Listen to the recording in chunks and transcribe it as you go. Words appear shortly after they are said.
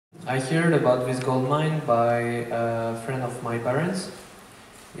I heard about this gold mine by a friend of my parents.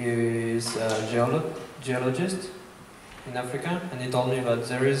 He is a geologist in Africa, and he told me that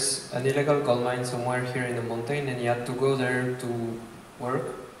there is an illegal gold mine somewhere here in the mountain, and he had to go there to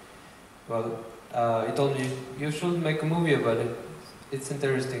work. Well, he told me, you should make a movie about it. It's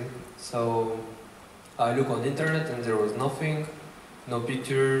interesting. So I looked on the internet, and there was nothing, no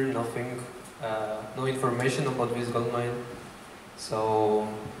picture, nothing, no information about this gold mine. So,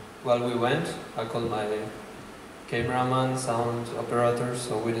 well, we went. I called my cameraman, sound operator,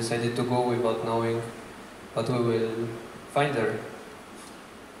 so we decided to go without knowing what we will find there.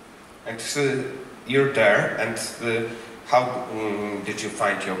 And you're there, and how did you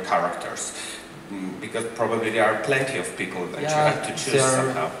find your characters? Because probably there are plenty of people that you have to choose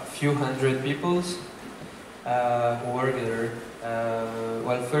somehow. There are a few hundred people who work there.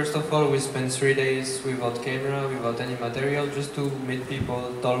 Well, first of all, we spent 3 days without camera, without any material, just to meet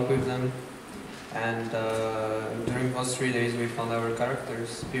people, talk with them. And during those 3 days we found our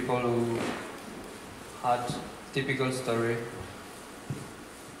characters, people who had typical story.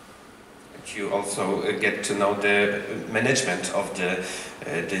 You also get to know the management of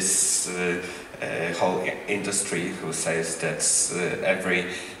this whole industry, who says that every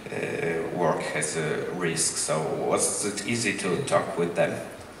work has a risk. So was it easy to talk with them?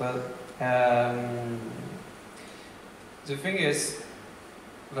 Well, the thing is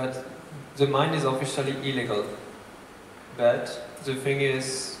that the mine is officially illegal, but the thing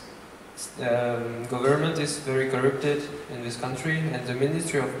is, government is very corrupted in this country, and the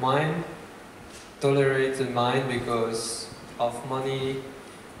Ministry of Mine tolerates the mine because of money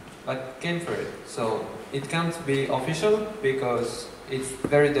that came for it. So it can't be official because it's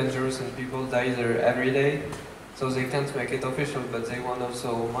very dangerous and people die there every day. So they can't make it official, but they want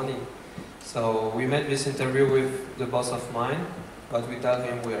also money. So we made this interview with the boss of mine, but we tell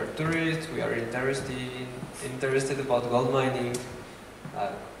him we are tourists, we are interested about gold mining,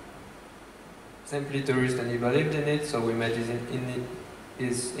 simply tourists, and he believed in it. So we made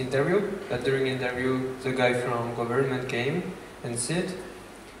his interview. But during interview, the guy from government came and sit,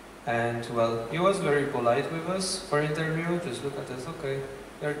 and well, he was very polite with us for interview. Just look at us, okay,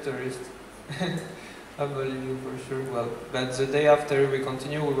 you're tourists. I believe you for sure. Well, but the day after we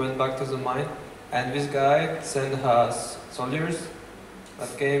continue, we went back to the mine, and this guy sent us soldiers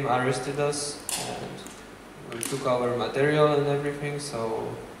that came, arrested us, and we took our material and everything.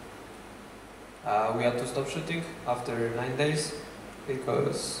 So we had to stop shooting after 9 days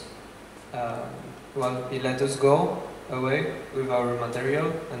because well, he let us go away with our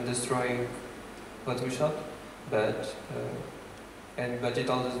material and destroying what we shot, but he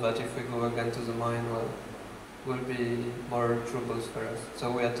told us that if we go again to the mine, well, will be more troubles for us.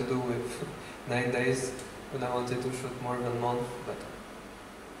 So we had to do with 9 days when I wanted to shoot more than a month. But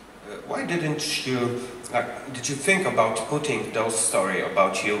why didn't you? Did you think about putting those story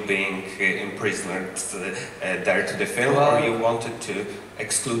about you being imprisoned there to the film, or you wanted to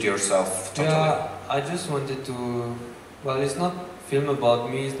exclude yourself totally? Yeah, I just wanted to. Well, it's not film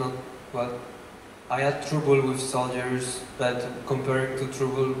about me. It's not. Well, I had trouble with soldiers, but comparing to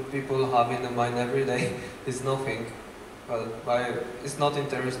trouble people have in the mine every day, is nothing. Well, it's not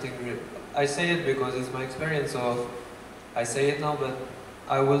interesting. I say it because it's my experience, so I say it now, but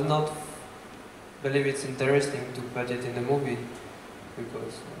I will not believe it's interesting to put it in the movie,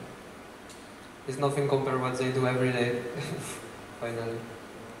 because it's nothing compared to what they do every day. Finally,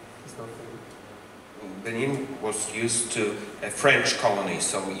 it's nothing. Benin was used to a French colony,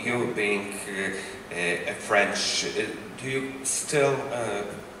 so you being a French, do you still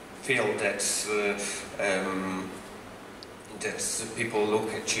feel that that people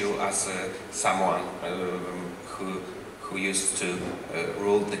look at you as someone who used to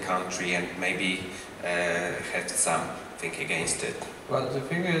rule the country and maybe had something against it? Well, the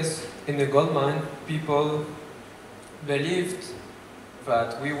thing is, in the gold mine, people believed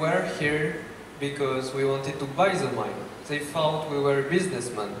that we were here because we wanted to buy the mine. They thought we were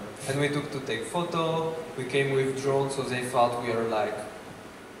businessmen, and we took to take photo. We came with drones, so they thought we are like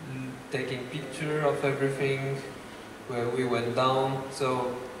taking picture of everything where we went down.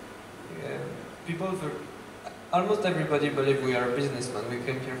 So people, almost everybody believed we are businessmen. We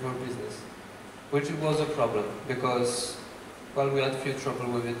came here for business, which was a problem because, well, we had few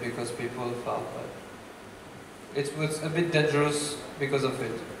trouble with it because people thought that it was a bit dangerous because of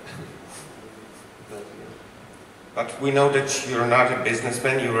it. But we know that you're not a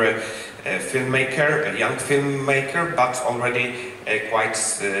businessman, you're a filmmaker, a young filmmaker, but already quite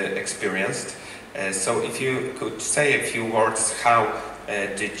experienced. So if you could say a few words, how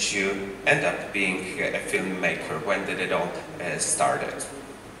did you end up being a filmmaker? When did it all started?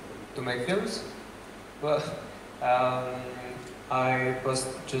 to make films? Well, I passed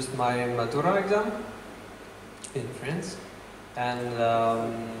just my Matura exam in France, and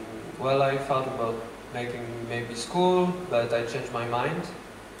well, I thought about making maybe school, but I changed my mind,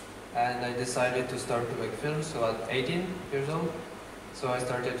 and I decided to start to make films. So at 18 years old, so I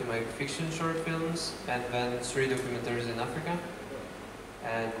started to make fiction short films, and then 3 documentaries in Africa,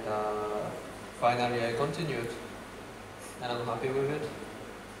 and finally I continued, and I'm happy with it.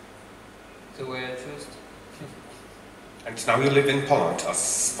 It's the way I chose. And now you live in Poland,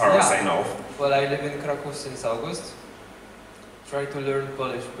 as far as I know. Well, I live in Kraków since August. Try to learn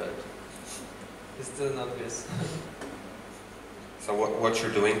Polish, but it's still not this. So what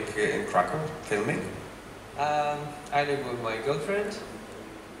you're doing in Krakow, filming? I live with my girlfriend,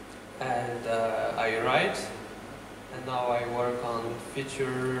 and I write, and now I work on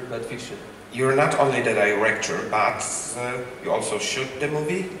feature, but fiction. You're not only the director, but you also shoot the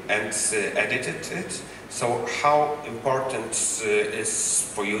movie and edited it. So how important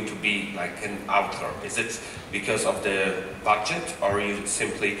is for you to be like an author? Is it because of the budget, or you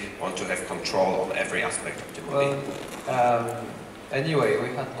simply want to have control on every aspect of the movie? Well, anyway,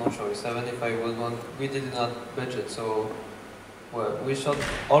 we had no choice. Even if I would want, we did not budget, so well, we shot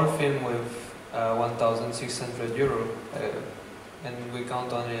all film with 1,600 euro, and we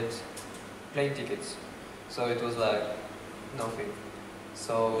count on it plane tickets. So it was like nothing.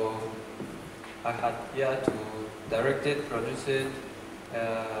 So I had to direct it, produce it,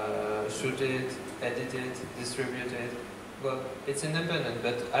 shoot it, edit it, distribute it. Well, it's independent,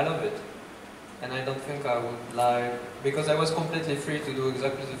 but I love it. And I don't think I would like, because I was completely free to do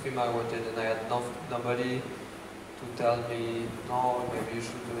exactly the film I wanted, and I had nobody to tell me, no, maybe you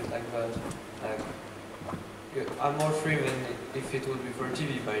should do it like that. Like, I'm more free than if it would be for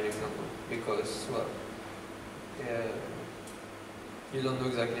TV, by example, because, well, you don't know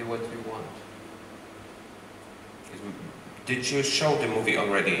exactly what you want. Did you show the movie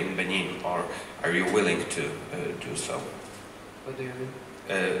already in Benin, or are you willing to do so? What do you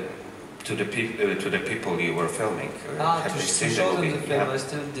mean? To the people you were filming. Have you seen to show the movie? them the film, I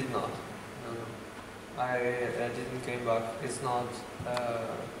still did not. No. I didn't came back. It's not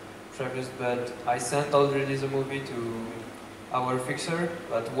previous, but I sent already the movie to our fixer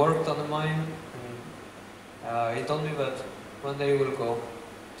that worked on mine. And, he told me that one day we'll go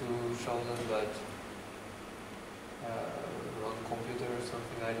to show them that on computer or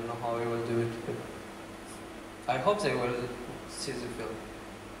something. I don't know how I will do it, but I hope they will see the film.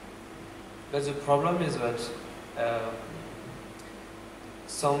 But the problem is that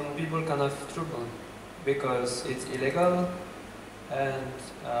some people can have trouble because it's illegal, and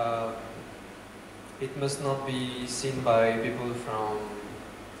it must not be seen by people from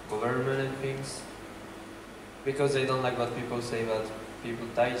government and things, because they don't like what people say that people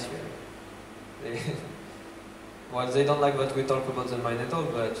die here. Well, they don't like what we talk about the mind at all,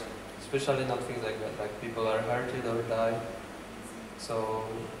 but especially not things like that, like people are hurted or die. So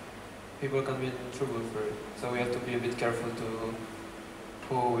people can be in trouble for it. So we have to be a bit careful to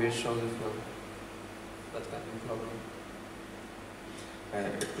who we show the film. That can be a problem.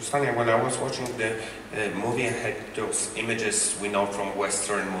 It was funny, when I was watching the movie, I had those images we know from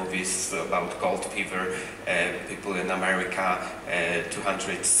Western movies about gold fever, people in America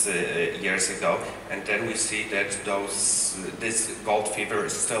 200 years ago, and then we see that this gold fever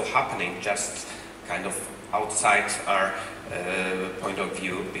is still happening, just kind of outside our point of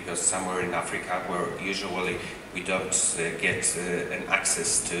view, because somewhere in Africa where usually we don't get an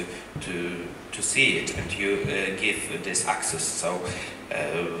access to see it, and you give this access. So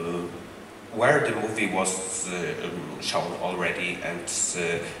where the movie was shown already, and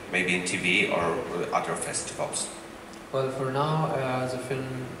maybe in TV or other festivals? Well, for now, the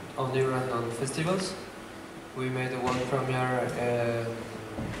film only ran on festivals. We made a world premiere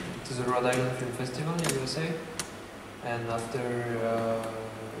to the Rhode Island Film Festival in USA, and after,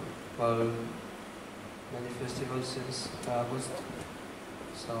 well, many festivals since August.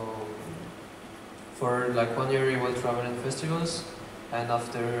 So for like 1 year we will travel in festivals, and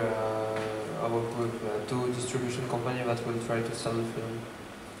after I work with 2 distribution companies that will try to sell the film.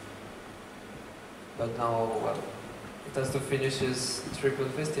 But now, well, it has to finish its triple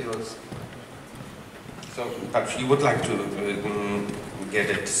festivals. So perhaps you would like to get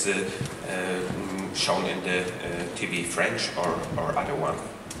it shown in the TV French or other one?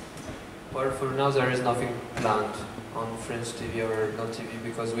 Well, for now there is nothing planned on French TV or not TV,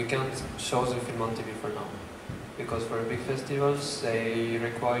 because we can't show the film on TV for now. Because for big festivals they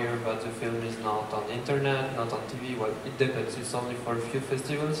require that the film is not on internet, not on TV. Well, it depends, it's only for a few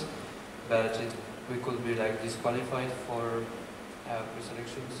festivals, but we could be like disqualified for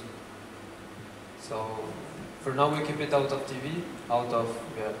preselections. So for now we keep it out of TV, out of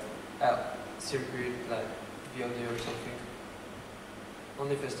circuit like VOD or something.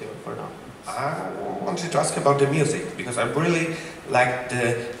 Only festival for now. I wanted to ask about the music, because I really liked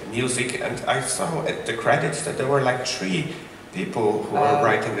the music, and I saw at the credits that there were like 3 people who were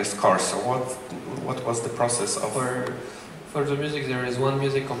writing the score. So what was the process of... For the music there is 1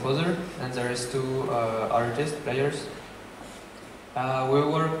 music composer and there is 2 artists, players. We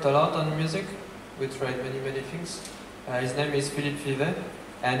worked a lot on music, we tried many things. His name is Philippe,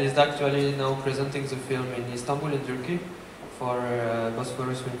 and he's actually now presenting the film in Istanbul in Turkey for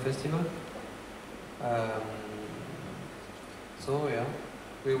Bosphorus Film Festival. So yeah,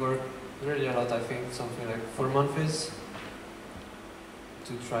 we worked really a lot, I think something like 4 months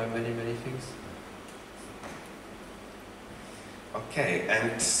to try many things. Okay,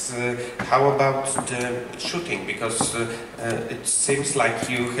 and how about the shooting? Because it seems like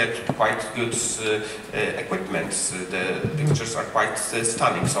you had quite good equipment. The pictures are quite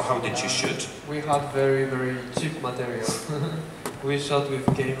stunning. So how did you shoot? We had very cheap material. We shot with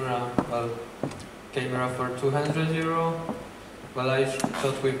camera for 200 euro. Well, I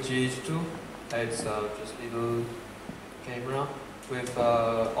shot with GH2. It's just little camera with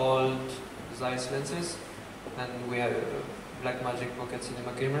old Zeiss lenses, and we have Blackmagic Pocket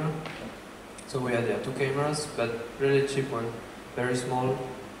Cinema camera. So we had 2 cameras, but really cheap one, very small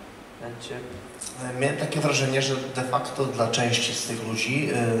and cheap. Miałem takie wrażenie, że de facto dla części z tych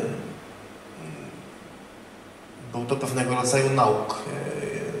ludzi był to pewnego rodzaju nauk,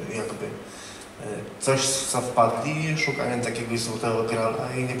 jakby. Coś co wpadli, szukając jakiegoś złotego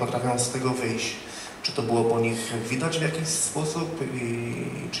grala i nie potrafią z tego wyjść. Czy to było po nich widać w jakiś sposób i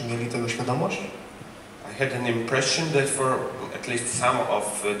czy mieli tego świadomość? I had an impression that for at least some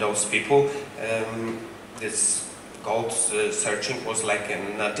of those people, this gold searching was like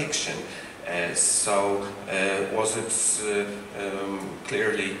an addiction. Was it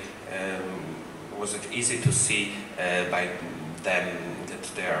clearly, was it easy to see by them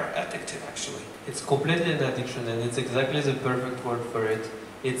that they are addictive actually? It's completely an addiction, and it's exactly the perfect word for it.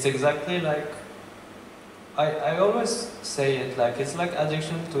 It's exactly like, I always say it like, it's like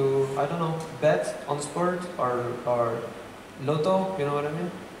addiction to, I don't know, bet on sport or lotto, you know what I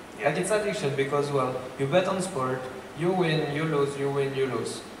mean? Yeah. Like it's addiction because, well, you bet on sport, you win, you lose, you win, you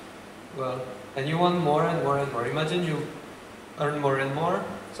lose. Well, and you want more and more and more. Imagine you earn more and more,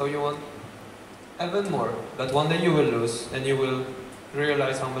 so you want even more. But one day you will lose, and you will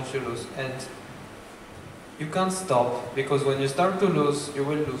realize how much you lose. And you can't stop, because when you start to lose, you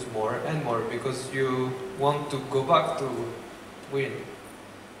will lose more and more, because you want to go back to win.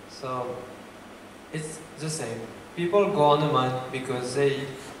 So it's the same. People go on a mine because they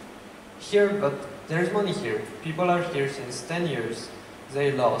here, but there's money here. People are here since 10 years.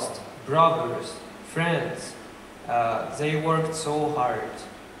 They lost brothers, friends. They worked so hard.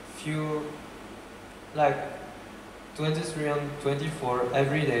 Few, like 23 and 24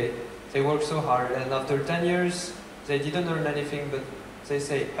 every day. They work so hard, and after 10 years, they didn't earn anything, but they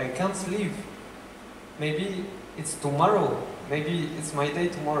say, I can't sleep. Maybe it's tomorrow. Maybe it's my day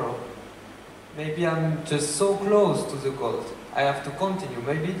tomorrow. Maybe I'm just so close to the goal. I have to continue.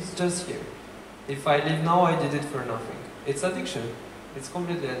 Maybe it's just here. If I leave now, I did it for nothing. It's addiction. It's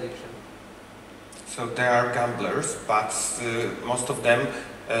completely addiction. So they are gamblers, but most of them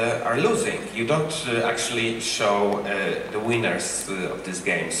are losing. You don't actually show the winners of this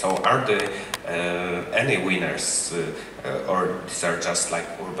game. So are there any winners, or these are just like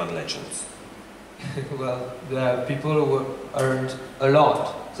urban legends? Well, the people who earned a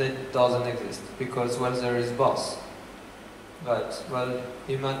lot, that doesn't exist, because, well, there is boss. But, well,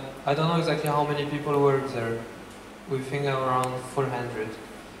 I don't know exactly how many people work there. We think around 400.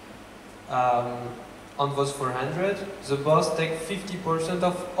 On those 400, the boss takes 50%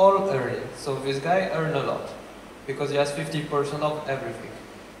 of all earnings. So this guy earned a lot, because he has 50% of everything.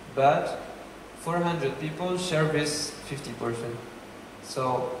 But 400 people share this 50%.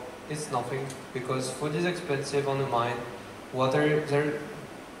 So it's nothing, because food is expensive on the mine. Water,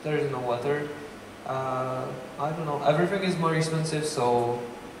 there is no water. I don't know, everything is more expensive, so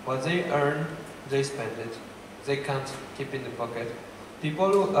what they earn, they spend it. They can't keep in the pocket.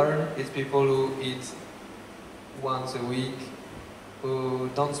 People who earn, it's people who eat once a week, who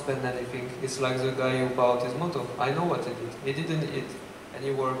don't spend anything. It's like the guy who bought his moto. I know what he did. He didn't eat, and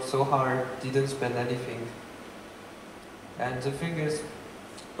he worked so hard, didn't spend anything. And the thing is,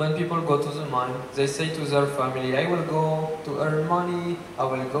 when people go to the mine, they say to their family, I will go to earn money, I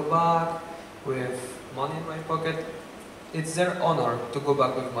will go back with money in my pocket. It's their honor to go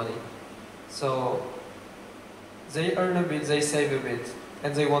back with money. So they earn a bit, they save a bit,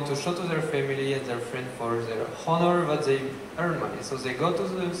 and they want to show to their family and their friend for their honor that they earn money. So they go to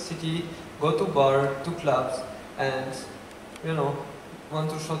the city, go to bar, to clubs, and, you know, want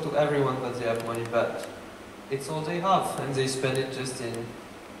to show to everyone that they have money, but it's all they have, and they spend it just in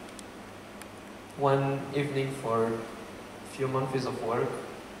one evening for a few months of work,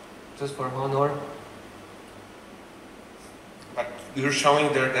 just for honor. But you're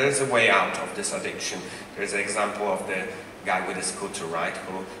showing there is a way out of this addiction. There's an example of the guy with a scooter, right,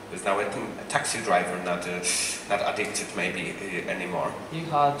 who is now a taxi driver, not addicted maybe anymore. He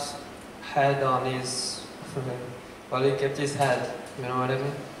had head on his, well, he kept his head, you know what I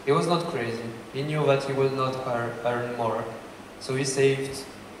mean? He was not crazy. He knew that he will not earn more. So he saved,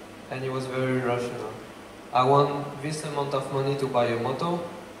 and he was very rational. I want this amount of money to buy a moto.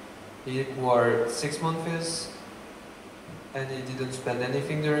 He worked 6 months, and he didn't spend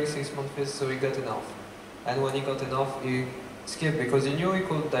anything during 6 months, so he got enough. And when he got enough, he skipped, because he knew he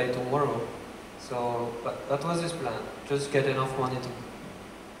could die tomorrow. So that was his plan, just get enough money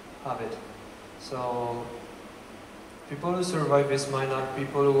to have it. So people who survive this mind are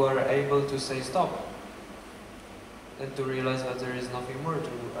people who are able to say stop, and to realize that there is nothing more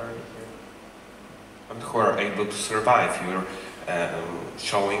to earn here. And who are able to survive. You're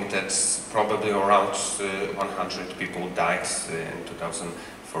showing that probably around 100 people died in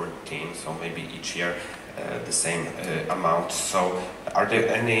 2014, so maybe each year the same amount. So are there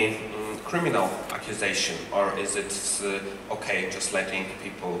any criminal accusation, or is it okay just letting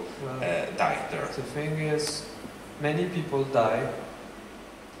people die there? The thing is, many people die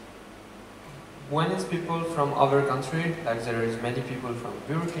when it's people from other country, like there is many people from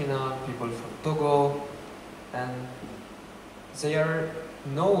Burkina, people from Togo, and they are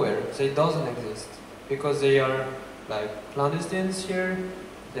nowhere, they doesn't exist, because they are like clandestines here,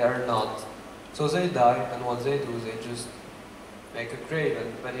 they are not. So they die, and what they do, they just make a grave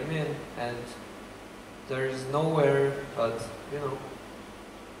and bury him in, and there is nowhere but, you know,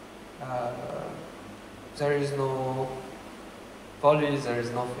 there is no police, there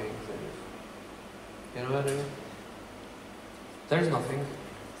is nothing. You know what I mean? There's nothing.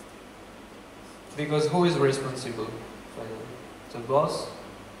 Because who is responsible? The boss?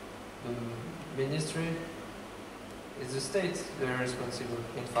 The ministry? It's the state they're responsible,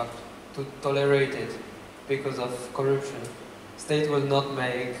 in fact, to tolerate it because of corruption. State will not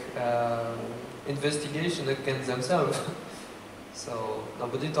make investigation against themselves. So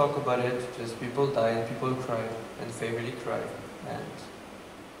nobody talk about it, just people die and people cry and family cry, and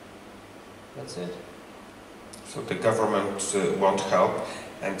that's it. So the government won't help,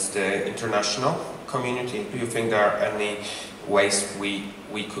 and the international community, do you think there are any ways we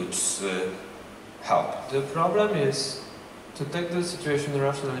could help? The problem is to take the situation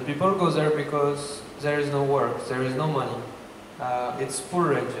rationally. People go there because there is no work, there is no money. It's poor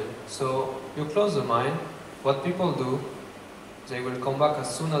region. So you close the mine, what people do, they will come back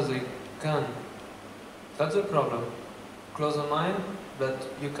as soon as they can. That's the problem. Close the mine, but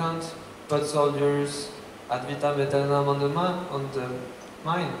you can't put soldiers ad vitam aeternam on the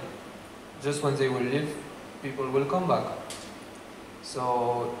mine. Just when they will leave, people will come back.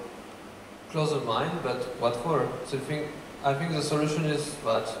 So close the mine, but what for? So I think the solution is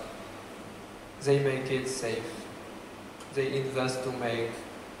that they make it safe. They invest to make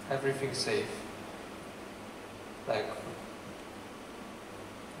everything safe. Like,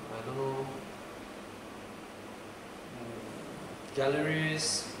 I don't know,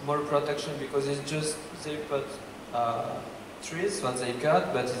 galleries, more protection, because it's just, they put trees that they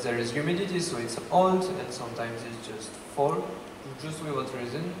cut, but there is humidity, so it's old, and sometimes it just fall, just without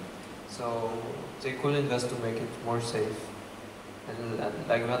reason. So they could invest to make it more safe. And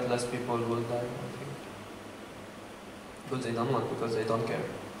like that, less people will die, I think. But they don't want, because they don't care.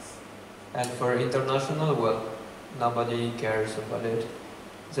 And for international, well, nobody cares about it.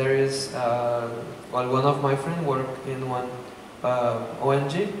 There is, well, one of my friends worked in one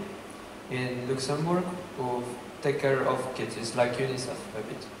ONG in Luxembourg who take care of kids. It's like UNICEF a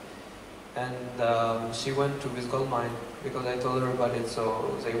bit. And she went to this gold mine because I told her about it.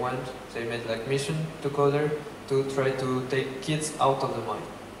 So they went, they made like mission to go there to try to take kids out of the mine.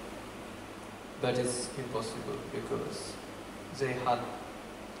 But it's impossible because they had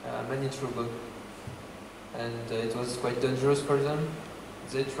many trouble, and it was quite dangerous for them.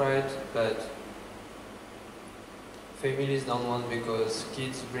 They tried, but families don't want because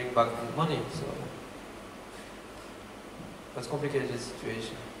kids bring back money, so that's a complicated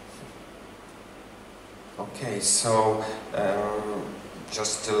situation. Okay, so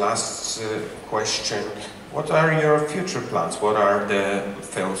just the last question. What are your future plans? What are the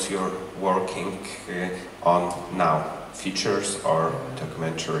films you're working on now? Features or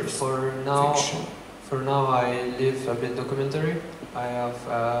documentaries? Fiction? For now, I live a bit documentary. I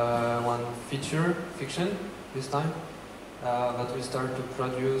have one fiction this time, that we start to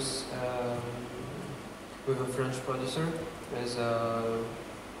produce with a French producer. There's a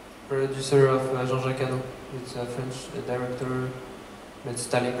producer of Jean-Jacques Hano. It's a French director, made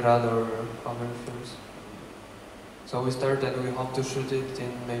Stalingrad or other films. So we start and we hope to shoot it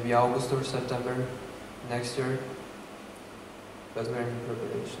in maybe August or September next year, but we're in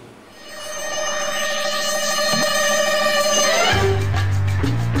preparation.